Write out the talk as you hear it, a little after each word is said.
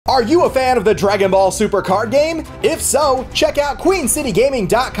Are you a fan of the Dragon Ball Super card game? If so, check out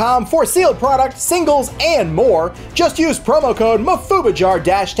QueenCityGaming.com for sealed product, singles, and more. Just use promo code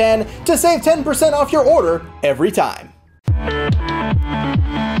MafubaJar-10 to save 10% off your order every time.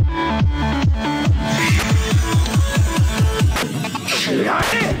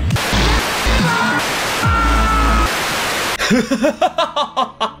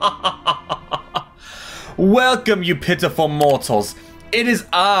 Welcome, you pitiful mortals. It is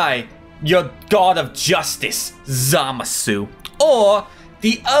I, your god of justice, Zamasu, or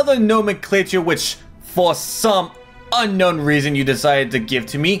the other nomenclature which, for some unknown reason you decided to give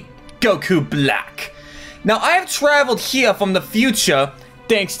to me, Goku Black. Now, I have traveled here from the future,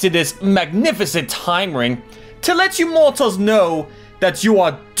 thanks to this magnificent time ring, to let you mortals know that you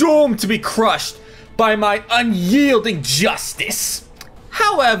are doomed to be crushed by my unyielding justice.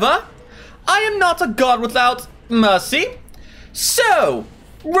 However, I am not a god without mercy. So,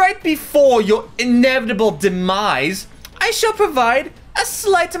 right before your inevitable demise, I shall provide a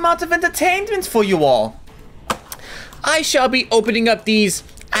slight amount of entertainment for you all. I shall be opening up these,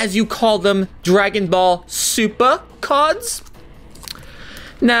 as you call them, Dragon Ball Super cards.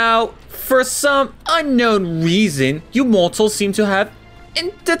 Now, for some unknown reason, you mortals seem to have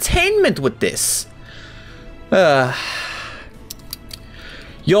entertainment with this.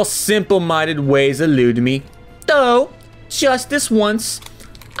 Your simple-minded ways elude me, though just this once,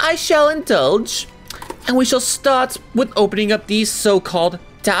 I shall indulge, and we shall start with opening up these so-called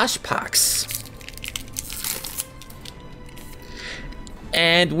dash packs.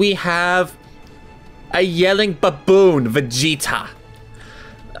 And we have a yelling baboon, Vegeta.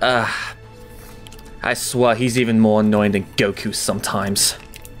 I swear he's even more annoying than Goku sometimes.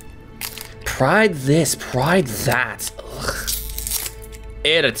 Pride this, pride that. Ugh.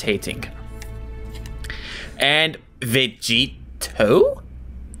 Irritating. And Vegito?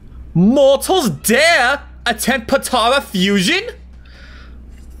 Mortals dare attempt Patara fusion?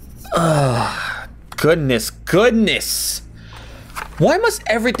 Goodness. Why must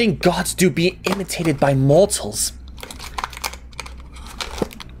everything gods do be imitated by mortals?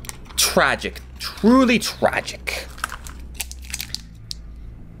 Tragic. Truly tragic.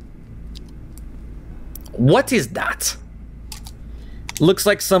 What is that? Looks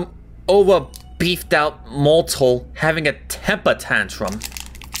like some over-beefed out mortal having a temper tantrum.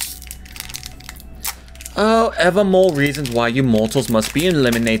 Oh, ever more reasons why you mortals must be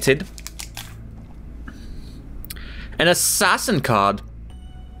eliminated. An assassin card.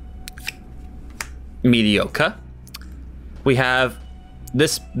 Mediocre. We have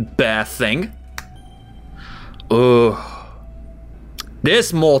this bear thing. Oh,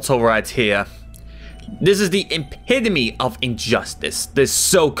 this mortal right here. This is the epitome of injustice, this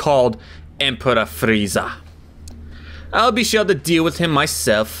so-called Emperor Frieza. I'll be sure to deal with him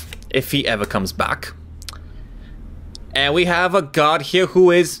myself if he ever comes back. And we have a god here who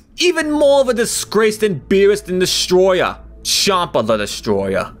is even more of a disgrace than Beerus the Destroyer, Champa the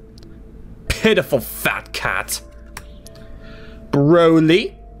Destroyer. Pitiful fat cat.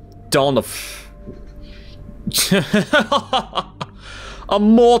 Broly, Dawn of... A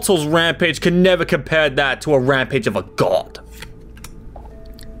mortal's rampage can never compare that to a rampage of a god.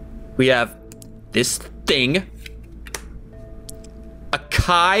 We have this thing. A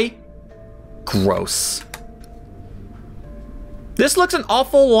Kai. Gross. This looks an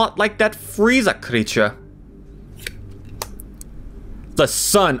awful lot like that Frieza creature. The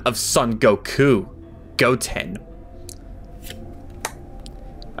son of Son Goku. Goten.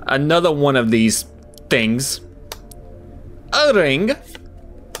 Another one of these things. A ring.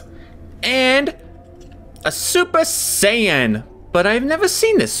 And a Super Saiyan. But I've never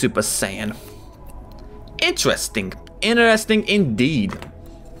seen this Super Saiyan. Interesting. Interesting indeed.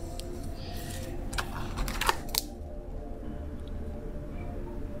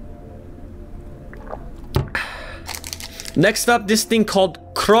 Next up, this thing called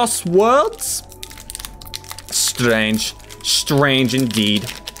Crosswords. Strange. Strange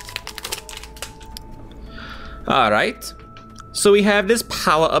indeed. Alright. So we have this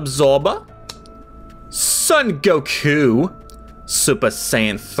power absorber. Son Goku. Super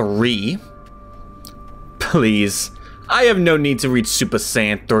Saiyan 3. Please. I have no need to reach Super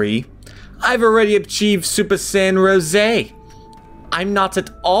Saiyan 3. I've already achieved Super Saiyan Rosé. I'm not at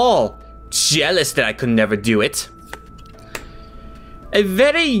all jealous that I could never do it. A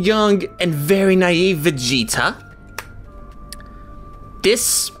very young and very naive Vegeta.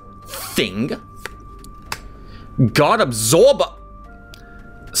 This thing. God Absorber.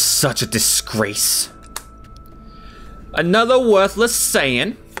 Such a disgrace. Another worthless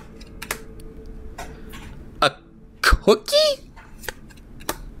Saiyan. A cookie?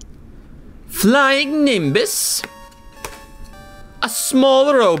 Flying Nimbus. A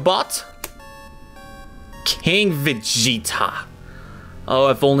small robot. King Vegeta. Oh,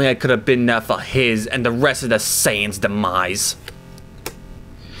 if only I could have been there for his and the rest of the Saiyan's demise.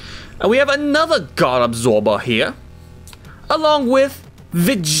 And we have another God Absorber here. Along with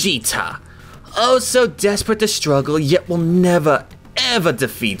Vegeta. Oh, so desperate to struggle, yet will never, ever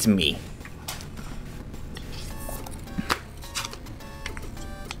defeat me.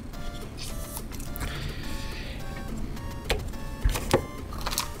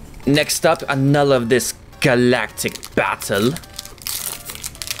 Next up, another of this Galactic Battle.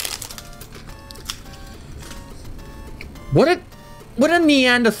 What a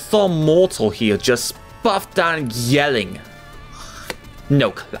Neanderthal mortal here, just buffed down and yelling.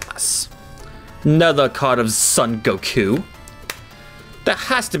 No class. Another card of Son Goku. There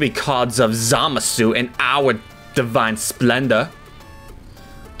has to be cards of Zamasu in our Divine Splendor.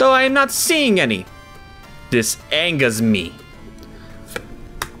 Though I am not seeing any. This angers me.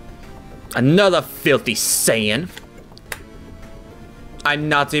 Another filthy Saiyan. I'm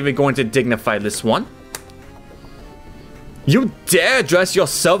not even going to dignify this one. You dare dress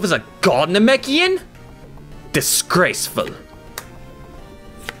yourself as a god Namekian? Disgraceful.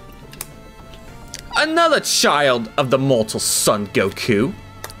 Another child of the mortal Son Goku.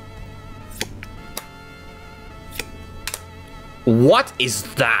 What is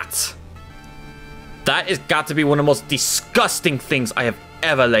that? That has got to be one of the most disgusting things I have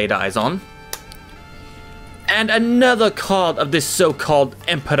ever laid eyes on. And another card of this so-called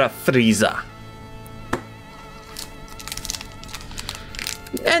Emperor Frieza.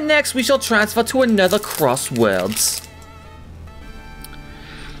 And next we shall transfer to another Crossworlds.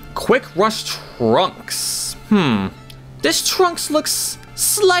 Quick Rush Trunks. This Trunks looks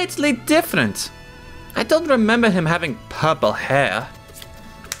slightly different. I don't remember him having purple hair.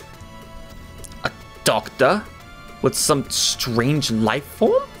 A doctor with some strange life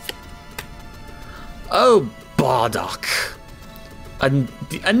form? Oh, Bardock.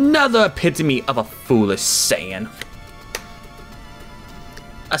 Another epitome of a foolish Saiyan.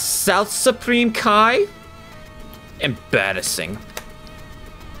 A South Supreme Kai? Embarrassing.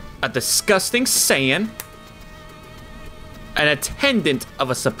 A disgusting Saiyan. An attendant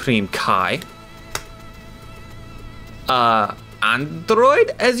of a Supreme Kai.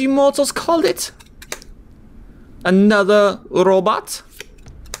 Android, as you mortals called it. Another robot.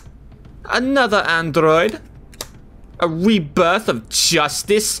 Another android. A rebirth of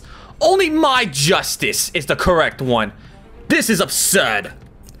justice. Only my justice is the correct one. This is absurd.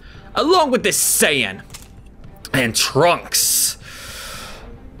 Along with this Saiyan. And Trunks.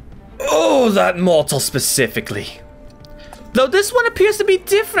 Oh, that mortal specifically. Though this one appears to be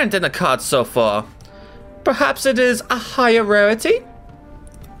different in the cards so far. Perhaps it is a higher rarity?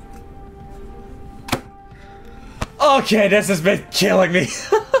 Okay, this has been killing me.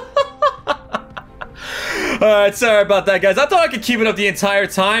 Alright, sorry about that, guys. I thought I could keep it up the entire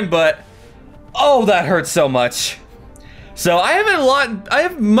time, but... oh, that hurts so much. So I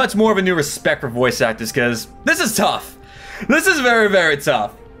have much more of a new respect for voice actors, because this is tough. This is very, very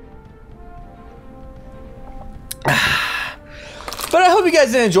tough. But I hope you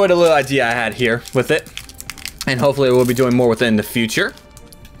guys enjoyed a little idea I had here with it. And hopefully we'll be doing more with it in the future.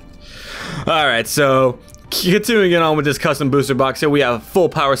 Alright, so continuing on with this custom booster box here, we have Full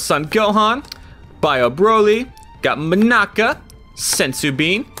Power Son Gohan, Bio Broly, got Manaka, Sensu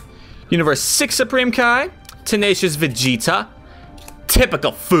Bean, Universe 6 Supreme Kai, Tenacious Vegeta,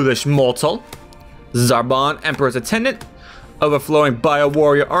 Typical Foolish Mortal, Zarbon, Emperor's Attendant, Overflowing Bio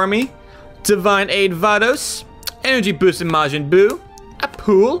Warrior Army, Divine Aid Vados, Energy Boosted Majin Buu,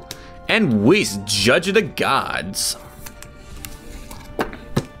 Apul, and Whis, Judge of the Gods.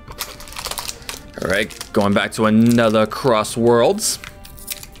 Alright, going back to another Crossworlds.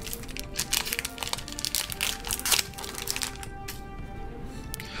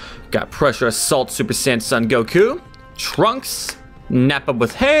 Got Pressure Assault Super Saiyan Son Goku, Trunks, Nappa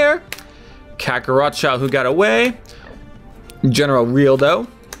with hair, Kakarot Child Who Got Away, General Rieldo,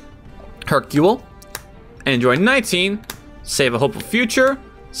 Hercule, Android 19, Save a Hopeful Future,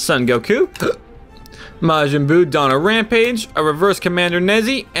 Son Goku, Majin Buu, Dawn of Rampage, a Reverse Commander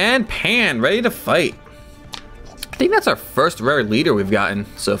Nezzy, and Pan, ready to fight. I think that's our first rare leader we've gotten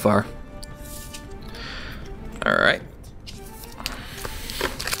so far. Alright.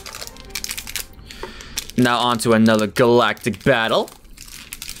 Now on to another Galactic Battle.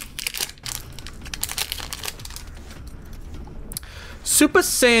 Super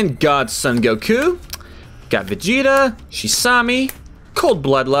Saiyan God Son Goku. Got Vegeta, Shisami, Cold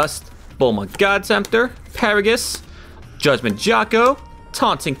Bloodlust, Bulma God Tempter, Paragus, Judgment Jocko,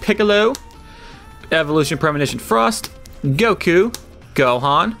 Taunting Piccolo, Evolution Premonition Frost, Goku,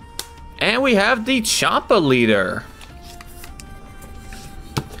 Gohan, and we have the Champa leader.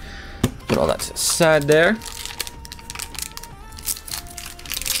 Put all that to the side there.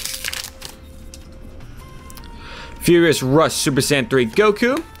 Furious Rush Super Saiyan 3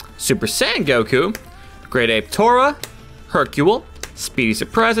 Goku, Super Saiyan Goku, Great Ape Tora, Hercule, Speedy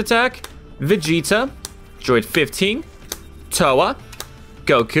Surprise Attack, Vegeta, Droid 15, Toa,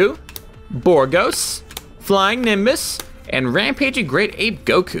 Goku, Borgos, Flying Nimbus, and Rampaging Great Ape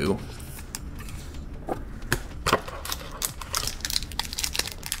Goku.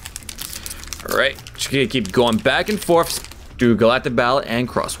 Alright, just gonna keep going back and forth through Galactic Battle and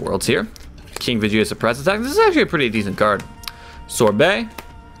Cross Worlds here. King Vegeta Surprise Attack. This is actually a pretty decent card. Sorbet,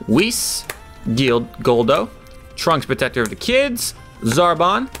 Whis, Goldo, Trunks Protector of the Kids,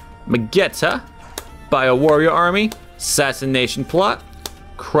 Zarbon, Magetta, Bio Warrior Army, Assassination Plot,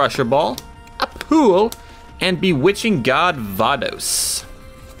 Crusher Ball, Apool, and Bewitching God Vados.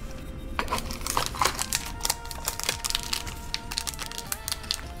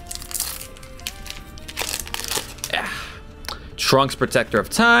 Trunks Protector of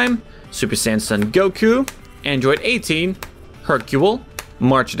Time, Super Saiyan Son Goku, Android 18, Hercule,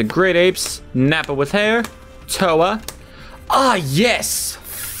 March of the Great Apes, Nappa with Hair, Toa. Ah yes!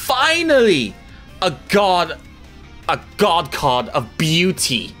 Finally! A god card of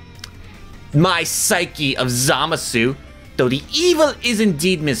beauty. My psyche of Zamasu, though the evil is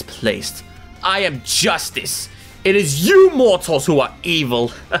indeed misplaced. I am justice. It is you mortals who are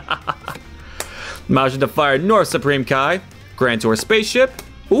evil. Mouse of the Fire North Supreme Kai, Grand Tour Spaceship,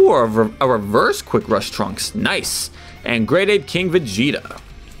 or a reverse Quick Rush Trunks. Nice. And Great Ape King Vegeta.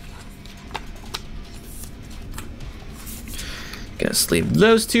 Gonna sleeve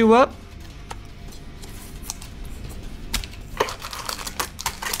those two up.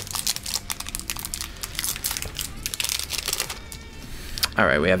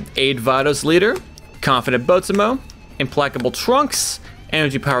 Alright, we have Aid Vados Leader, Confident Botsamo, Implacable Trunks,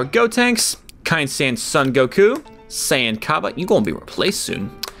 Energy Power Gotenks, Kind Saiyan Son Goku, Saiyan Kaba, you gonna be replaced soon.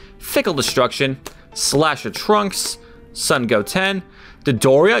 Fickle Destruction, Slasher Trunks, Sun Goten,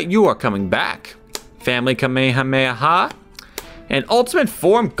 Dodoria, you are coming back. Family Kamehameha, and Ultimate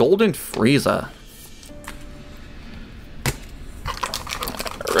Form Golden Frieza.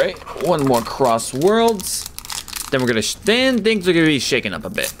 Alright, one more Cross Worlds. Then things are gonna be shaken up a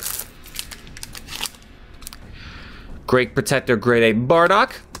bit. Great Protector Great Ape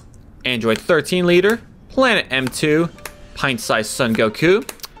Bardock, Android 13 Leader, Planet M2, Pint-Sized Son Goku,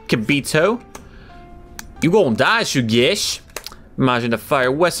 Kibito, you gon' die, Shugesh. Majin the Fire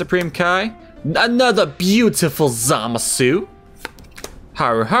West Supreme Kai, another beautiful Zamasu,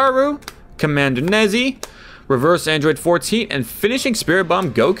 Haru Haru, Commander Nezi, Reverse Android 14, and finishing Spirit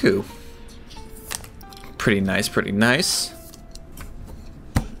Bomb Goku. Pretty nice, pretty nice.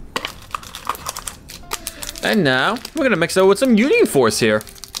 And now, we're gonna mix it with some Union Force here.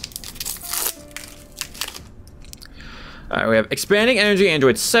 Alright, we have Expanding Energy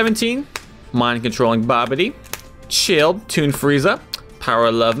Android 17, Mind Controlling Babidi, Chilled Toon Frieza,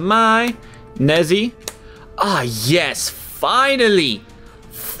 Power Love Mai, Nezi. Ah yes, finally!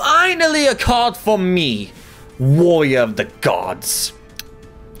 Finally a card for me! Warrior of the Gods.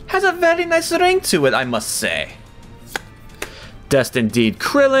 Has a very nice ring to it, I must say. Destined Deed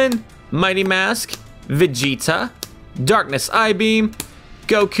Krillin, Mighty Mask, Vegeta, Darkness I-Beam,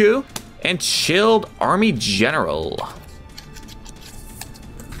 Goku, and Chilled Army General.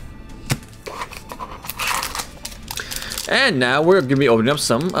 And now we're going to be opening up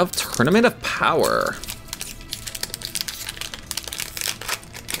some of Tournament of Power.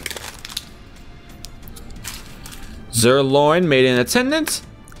 Zerloin made in attendance.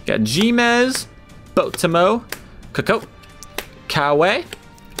 Got Gmez, Botamo, Koko, Kawe,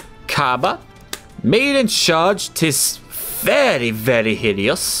 Kaba, made in charge. Tis very, very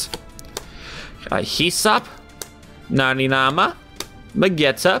hideous. Hisop, Narinama,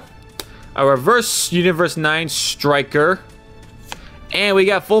 Magetta, a Reverse Universe 9 Striker, and we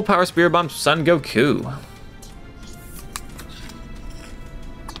got Full Power Spirit Bomb Son Goku.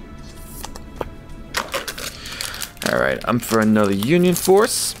 Alright, I'm for another Union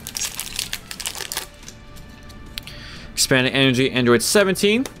Force. Expanding Energy Android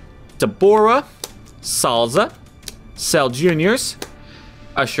 17, Deborah, Salza, Cell Juniors,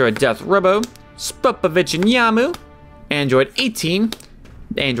 Ashura Death Robo, Spopovich and Yamu, Android 18,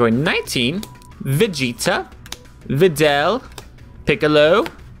 Android 19, Vegeta, Videl, Piccolo,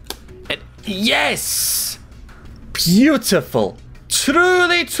 and yes! Beautiful!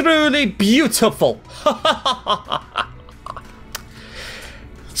 Truly, truly beautiful!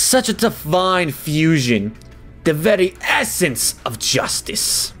 Such a divine fusion. The very essence of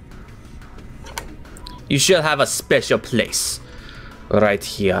justice. You should have a special place right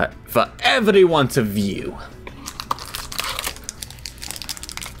here for everyone to view.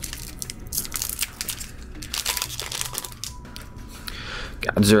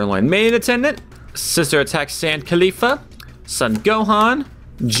 Got Zerline Main Attendant, Sister Attack Sand Khalifa, Son Gohan,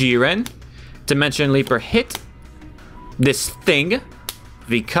 Jiren, Dimension Leaper Hit, this thing,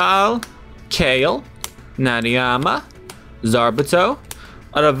 Vikal, Kale, Nariyama, Zarbato,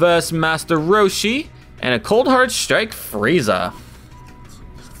 a Reverse Master Roshi, and a Cold Hard Strike Frieza.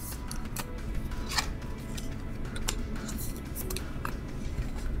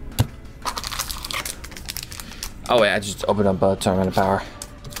 Oh wait, I just opened up a Tournament of Power.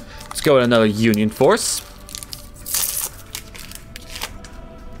 Let's go with another Union Force.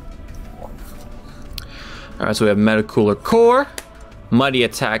 Alright, so we have Metacooler Core, Mighty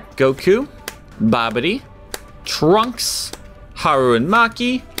Attack Goku, Babidi, Trunks, Haru and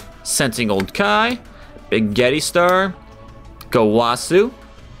Maki, Sensing Old Kai, Big Getty Star, Gowasu.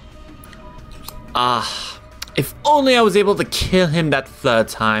 If only I was able to kill him that third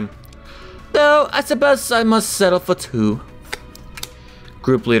time. Though, I suppose I must settle for 2.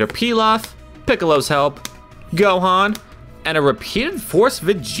 Group Leader Pilaf, Piccolo's Help, Gohan, and a Repeated Force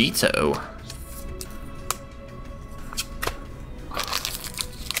Vegito.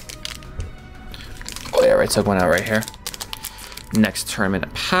 Oh yeah, right, took one out right here. Next Tournament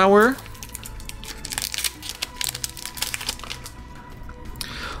of Power.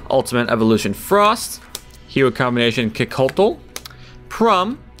 Ultimate Evolution Frost, Hero Combination Kikultal,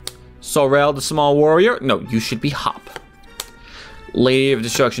 Prum, Sorrel the Small Warrior, no, you should be Hop. Lady of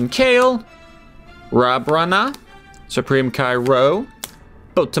Destruction Kale, Rabrana, Supreme Kai Ro,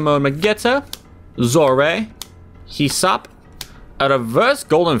 Botamon Magetta, Zore, Hisop, a Reverse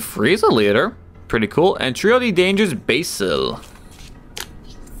Golden Frieza Leader, pretty cool, and Trio de Dangers Basil.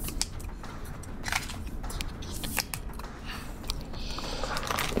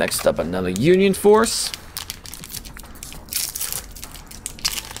 Next up, another Union Force.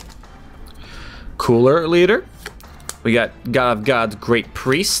 Cooler Leader. We got God of Gods Great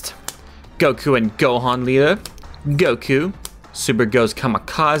Priest. Goku and Gohan Leader. Goku. Super Ghost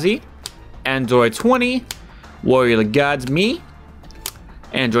Kamikaze. Android 20. Warrior of the Gods Me.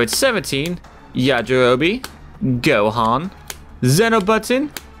 Android 17. Yajirobe. Gohan.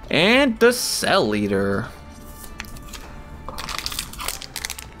 Xenobutton. And the Cell Leader.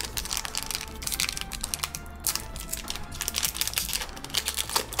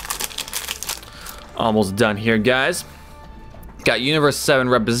 Almost done here, guys. Got Universe 7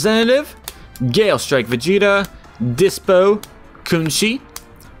 Representative, Gale Strike Vegeta, Dispo, Kunshi,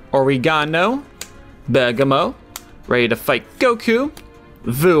 Oregano, Bergamo, ready to fight Goku,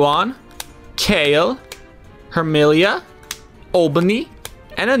 Vuon, Kale, Hermilia, Albany,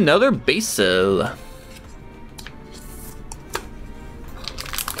 and another Basil.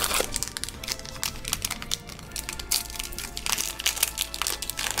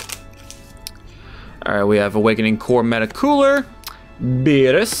 Alright, we have Awakening Core Metacooler,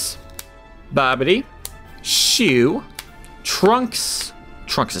 Beerus, Babidi, Shu, Trunks,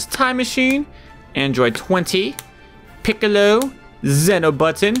 Trunks' Time Machine, Android 20, Piccolo,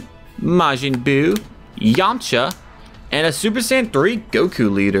 Xenobutton, Majin Buu, Yamcha, and a Super Saiyan 3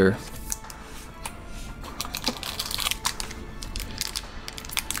 Goku Leader.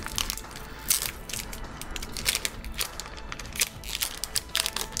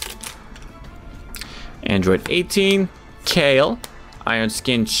 Android 18, Kale, Iron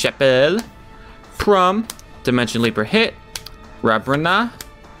Skin Chapel, Prum, Dimension Leaper Hit, Rabrana,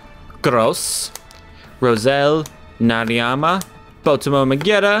 Gross, Roselle, Nariyama, Botomo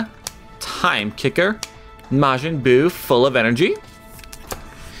Magetta, Time Kicker, Majin Buu, full of energy.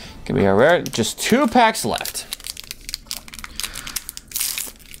 Can be alright. Just 2 packs left.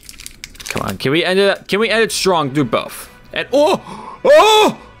 Come on, can we end it? Can we end it strong? Do both. And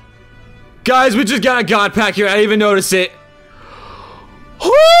oh! Guys, we just got a God pack here. I didn't even notice it.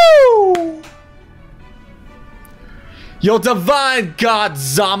 Woo! Yo, Divine God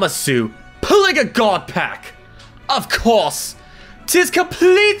Zamasu, pulling a God pack. Of course, 'tis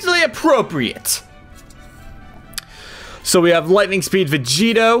completely appropriate. So we have Lightning Speed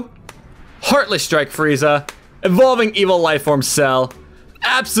Vegito, Heartless Strike Frieza, Evolving Evil Lifeform Cell,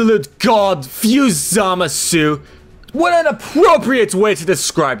 Absolute God Fuse Zamasu. What an appropriate way to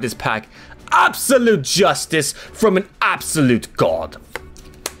describe this pack. Absolute justice from an absolute god.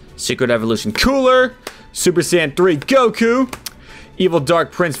 Secret Evolution Cooler, Super Saiyan 3 Goku, Evil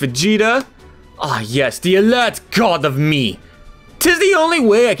Dark Prince Vegeta. Ah yes, the alert god of me. 'Tis the only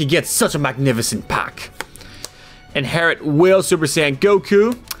way I could get such a magnificent pack. Inherit Will Super Saiyan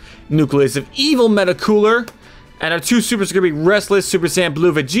Goku, Nucleus of Evil Metacooler, and our 2 supers are going to be Restless Super Saiyan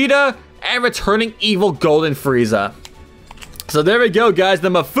Blue Vegeta, and Returning Evil Golden Frieza. So there we go, guys. The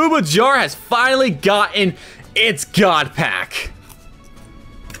Mafuba Jar has finally gotten its God Pack.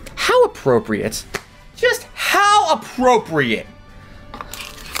 How appropriate. Just how appropriate.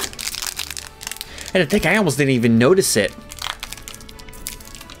 And I think I almost didn't even notice it.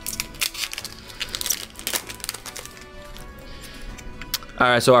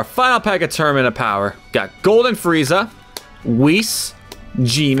 Alright, so our final pack of Tournament of Power. Got Golden Frieza, Whis,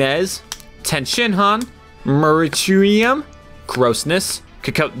 Gmez, Tenshinhan, Meriturium, Grossness,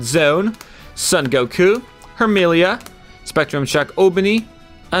 Cocotte Zone, Son Goku, Hermelia, Spectrum Shock Obini,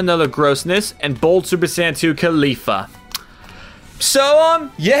 another Grossness, and Bold Super Saiyan 2 Khalifa. So,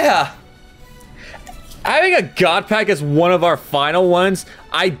 yeah. Having a God Pack as one of our final ones,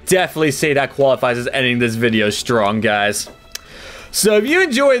 I definitely say that qualifies as ending this video strong, guys. So if you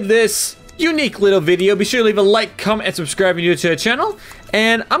enjoyed this unique little video, be sure to leave a like, comment, and subscribe if you're new to the channel.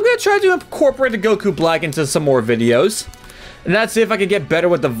 And I'm going to try to incorporate the Goku Black into some more videos. And that's if I can get better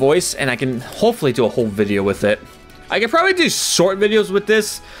with the voice, and I can hopefully do a whole video with it. I could probably do short videos with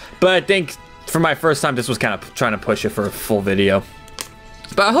this, but I think for my first time, this was kind of trying to push it for a full video.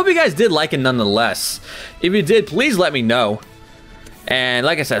 But I hope you guys did like it nonetheless. If you did, please let me know. And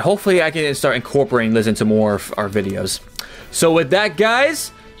like I said, hopefully I can start incorporating this into more of our videos. So with that,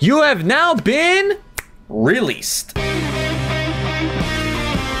 guys, you have now been released.